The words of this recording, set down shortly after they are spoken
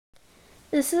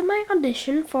This is my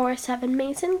audition for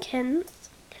 7mazinkinz.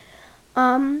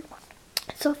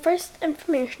 So first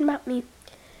information about me.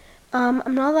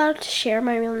 I'm not allowed to share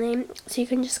my real name, so you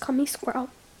can just call me Squirrel.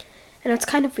 And it's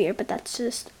kind of weird, but that's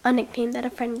just a nickname that a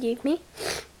friend gave me.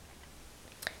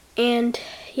 And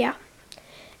yeah.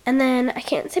 And then I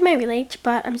can't say my real age,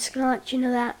 but I'm just gonna let you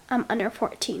know that I'm under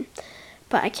 14.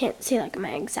 But I can't say like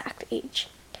my exact age.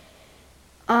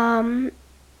 And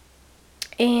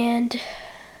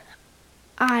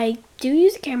I do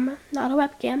use a camera, not a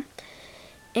webcam.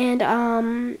 And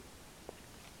I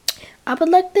would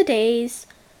like the days,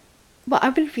 well, I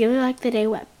would really like the day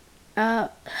I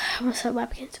almost said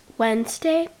webkins,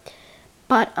 Wednesday.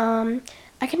 But I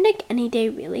can take any day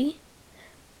really.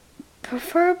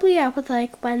 Preferably I would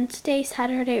like Wednesday,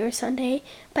 Saturday, or Sunday,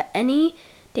 but any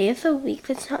day of the week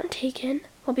that's not taken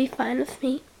will be fine with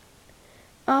me.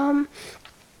 And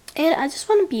I just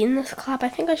want to be in this club. I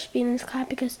think I should be in this club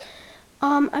because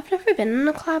I've never been in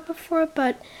a club before,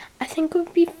 but I think it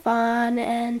would be fun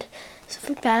and stuff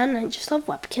like that, and I just love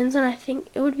webkins, and I think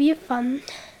it would be a fun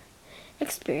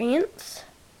experience.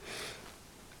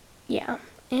 Yeah,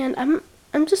 and I'm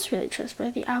just really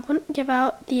trustworthy. I wouldn't give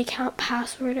out the account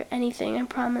password or anything, I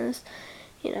promise.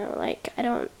 You know, like, I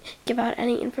don't give out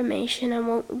any information. I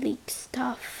won't leak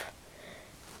stuff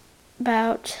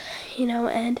about,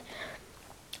 and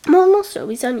I'm almost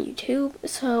always on YouTube,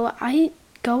 so I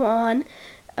go on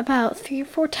about 3 or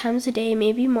 4 times a day,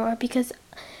 maybe more, because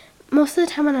most of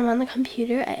the time when I'm on the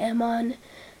computer, I am on,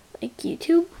 like,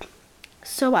 YouTube.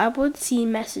 So I would see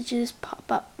messages pop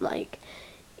up, like,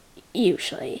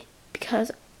 usually,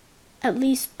 because at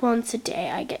least once a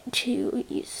day I get to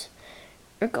use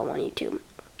or go on YouTube.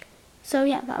 So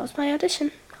yeah, that was my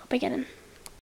audition. Hope I get in.